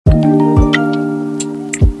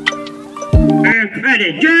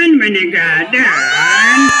अरे जान बनेगा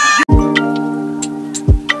done.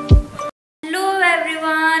 Hello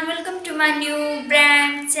everyone, welcome to my new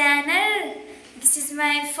brand channel. This is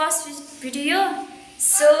my first video.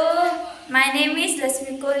 So my name is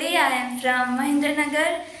Lasmi Kohli. I am from Mahendranagar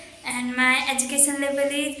and my education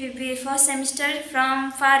level is BBA first semester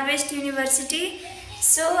from Far West University.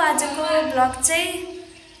 So आजको vlog चाहिँ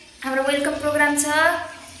हाम्रो welcome programme छ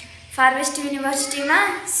far West युनिभर्सिटीमा।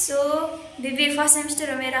 So BBA first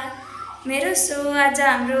semester हो मेरो। So आज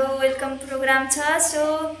हाम्रो welcome programme छ। सो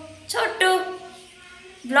छोटो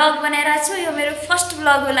ब्लग बनाइरहेको छु। यो मेरो फर्स्ट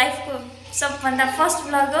ब्लग हो, लाइफको सबभन्दा फर्स्ट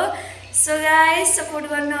ब्लग हो। सो गाइस सपोर्ट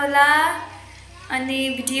गर्नु होला अनि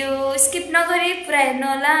भिडियो स्किप नगरी पुरा हेर्नु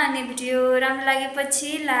होला। अनि भिडियो राम्रो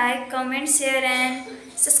लागेपछि like comment share and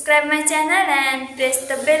subscribe my channel and press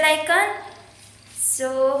the bell icon. So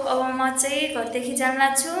अब म चाहिँ घरदेखि जान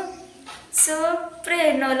लाग्छु। सो पुरै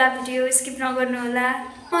हेर्नु होला, भिडियो स्किप नगर्नु होला।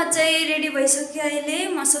 म चाहिँ रेडी भइसक्यो अहिले,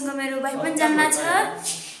 मसँग मेरो भाइ पनि जान्न छ।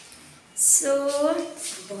 सो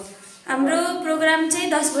हाम्रो प्रोग्राम चाहिँ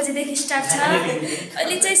 10 बजेदेखि स्टार्ट छ।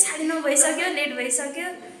 अहिले चाहिँ 9:30 भइसक्यो, लेट भइसक्यो।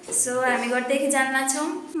 सो हामी घरदेखि जान लाग्छौँ।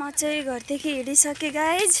 म चाहिँ घरदेखि हिँडिसकेँ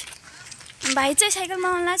गाइज। भाइ चाहिँ साइकलमा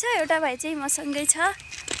आउला छ, एउटा भाइ चाहिँ मसँगै छ।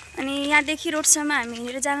 अनि यहाँदेखि रोडसम्म हामी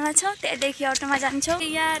हिँडेर जान लाग्छौँ, त्यहाँदेखि अटोमा जान्छौँ।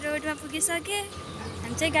 यहाँ रोडमा पुगिसकेँ,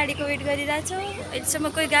 हामी चाहिँ गाडीको वेट गरिरहेछौँ। अहिलेसम्म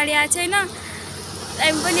कोही गाडी आएको छैन,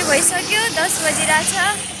 टाइम पनि भइसक्यो, 10 बजिरहेछ।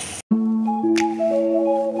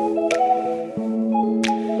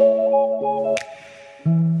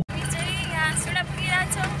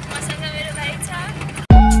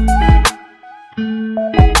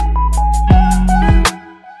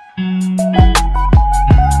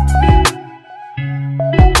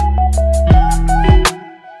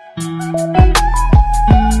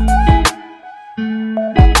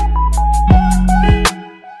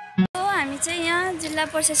 जिल्ला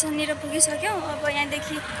प्रशासनतिर पुगिसक्यौँ। अब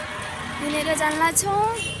यहाँदेखि हिँडेर जान लाग्छौँ।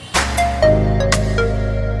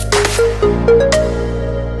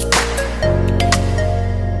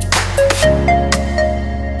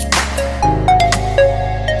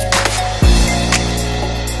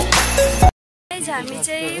 हामी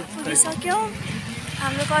चाहिँ पुगिसक्यौँ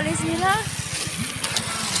हाम्रो कलेजनिर।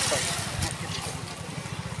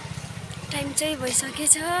 टाइम चाहिँ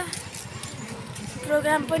भइसकेछ,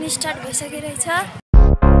 प्रोग्राम पनि स्टार्ट भइसकिरहेछ।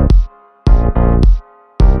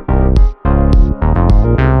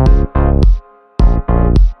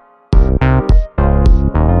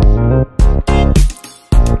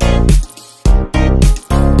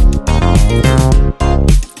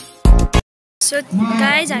 सो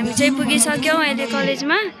गाइज हामी चाहिँ पुगिसक्यौँ अहिले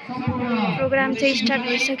कलेजमा। प्रोग्राम चाहिँ स्टार्ट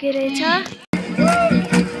भइसकिरहेछ।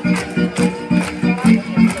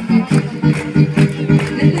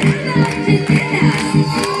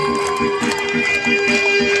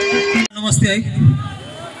 नमस्ते है,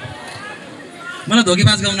 मलाई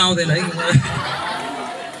धोकेबाज गाउन आउँदैन है।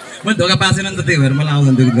 मैले धोका पासेन नि त, त्यही भएर मलाई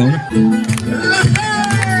आउँदैन त्यो गीत गाउन।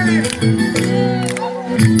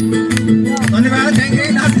 धन्यवाद, थ्याङ्क यू।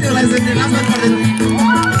 नाच्नेलाई चाहिँ नाच्न पर्दैन।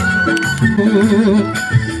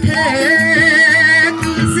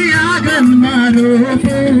 तुलसी आँगनमा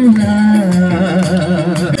रोपौँला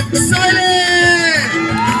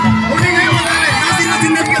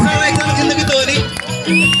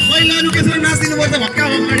नाच्दिनु पर्छ भक्का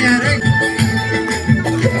भक्कडी आएर है।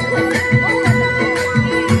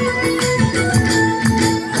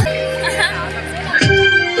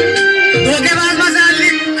 धोकेबाजमा जान्ने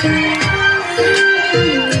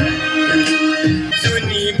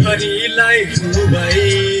सुनीभरिलाई भई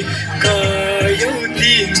गयौ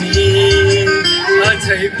तिमी,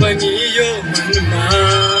 अझै पनि यो मनमा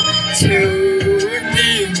छेउ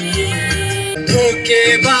तिमी।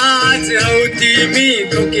 धोकेबाज हौ तिमी,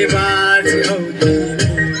 धोकेबाज हौ तिमी।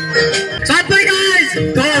 सबै गाइस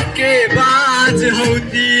धोकेबाज हौ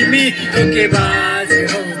तिमी, धोकेबाज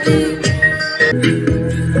हौ तिमी।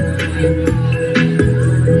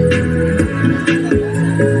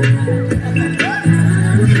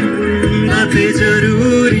 बातें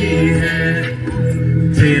जरूरी है,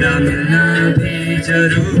 तेरा मिलना भी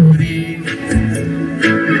जरूरी।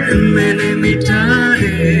 मैंने मिटा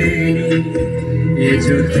देनी ये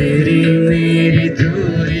जो तेरी मेरी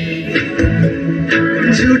दूरी।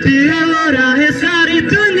 झूठी हो रहा है सारी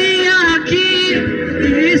दुनिया की,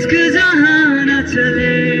 इश्क जहाँ न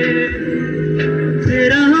चले।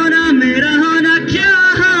 तेरा होना मेरा होना क्या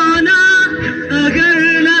होना, अगर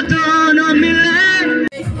न दोनों मिले।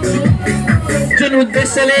 जुन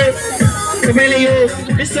उद्देश्यले मैले यो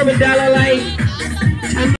विश्वविद्यालयलाई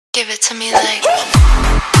Give it to me like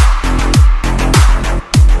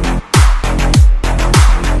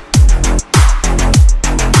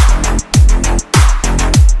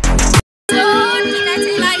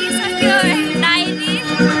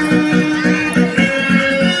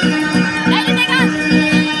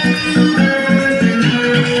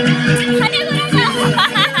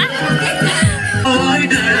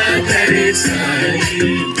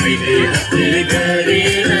के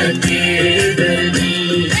गरेर के गर्ने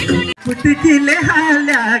फुटकीले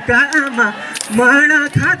हाल्याका आमा मर्न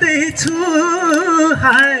खाँदैछु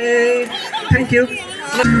हाय थ्याङ्क यू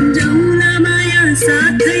जौला माया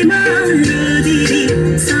साथैमा रोदिरी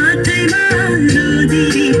साथैमा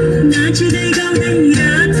रोदिरी नाच्दै गाउँदै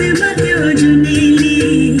रातमा त्यो जुनेली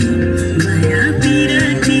माया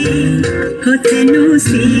पिराती खोज्नु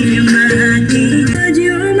शिरमाथि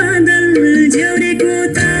ज्यो मादल झ्याउरेको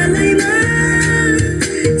तालैमा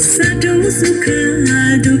साटौँ सुख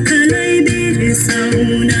दुःखलाई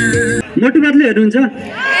बिर्साउन मोटु बादले हेर्नुहुन्छ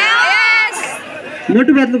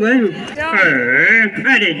मोटु बादलो भयो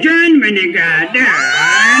अरे जान बनेगा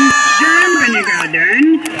दान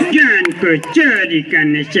जान को चोरी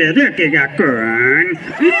करने से रोकेगा कौन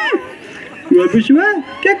विश्वा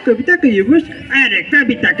क्या कविता कही बस अरे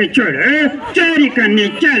कविता के छोड़ो चोरी करने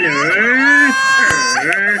चलो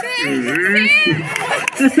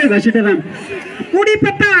ऐसे घसीटा राम कुड़ी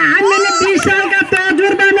पापा मैंने 20 साल का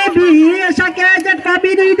तजुर्बा में भी ऐसा गैजेट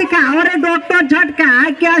कभी नहीं दिखा और डॉक्टर झटका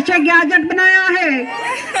कैसे गैजेट बनाया है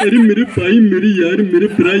अरे मेरे भाई मेरी यार मेरे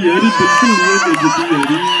प्रा यारी बिल्कुल नहीं गैजेट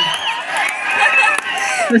यारी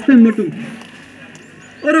ऐसे मोटू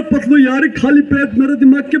अरे पतलू यार खाली पेट मेरे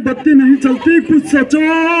दिमाग के बत्ती नहीं चलती कुछ सोचो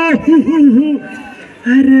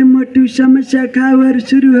अरे मोटू समस्या खाओ और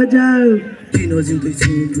शुरू हो जाओ तीनों जिंदगी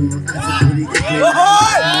छी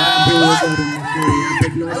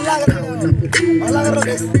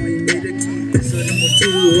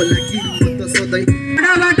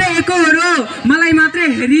मलाई मात्रै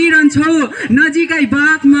हेरिरहन्छौ नजिकै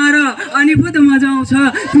बात मार अनि पो त मजा आउँछ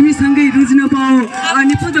तिमीसँगै रुझ्न पाऊ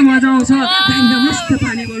अनि पो त मजा आउँछ मस्त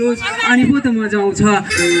पानी गरोस् अनि पो त मजा आउँछ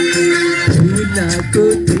फुलाको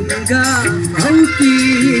ढुङ्गा हौ कि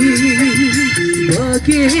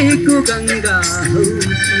बगेको गङ्गा हौ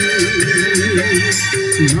कि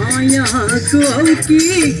मायाको हौ कि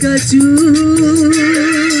कचुर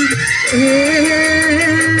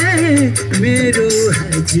मेरो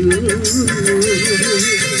हजुर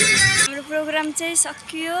हाम्रो प्रोग्राम चाहिँ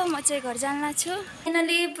सकियो म चाहिँ घर जान छु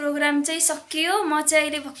फाइनली प्रोग्राम चाहिँ सकियो म चाहिँ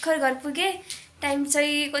अहिले भर्खर घर पुगेँ टाइम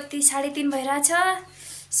चाहिँ कति 3:30 भइरहेछ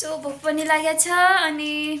सो भोक पनि लागेको छ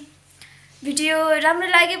अनि भिडियो राम्रो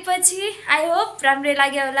लागेपछि आई होप राम्रै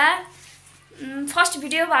लाग्यो होला फर्स्ट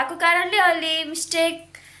भिडियो भएको कारणले अलि मिस्टेक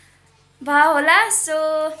भयो होला सो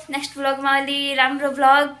नेक्स्ट भ्लगमा अलि राम्रो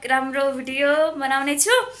भ्लग राम्रो भिडियो बनाउने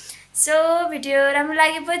छु सो भिडियो राम्रो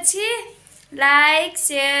लागेपछि लाइक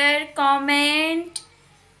शेयर कमेन्ट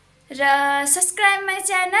र subscribe my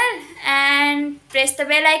channel and press the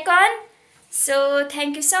bell icon so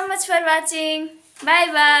thank you so much for watching by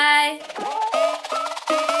by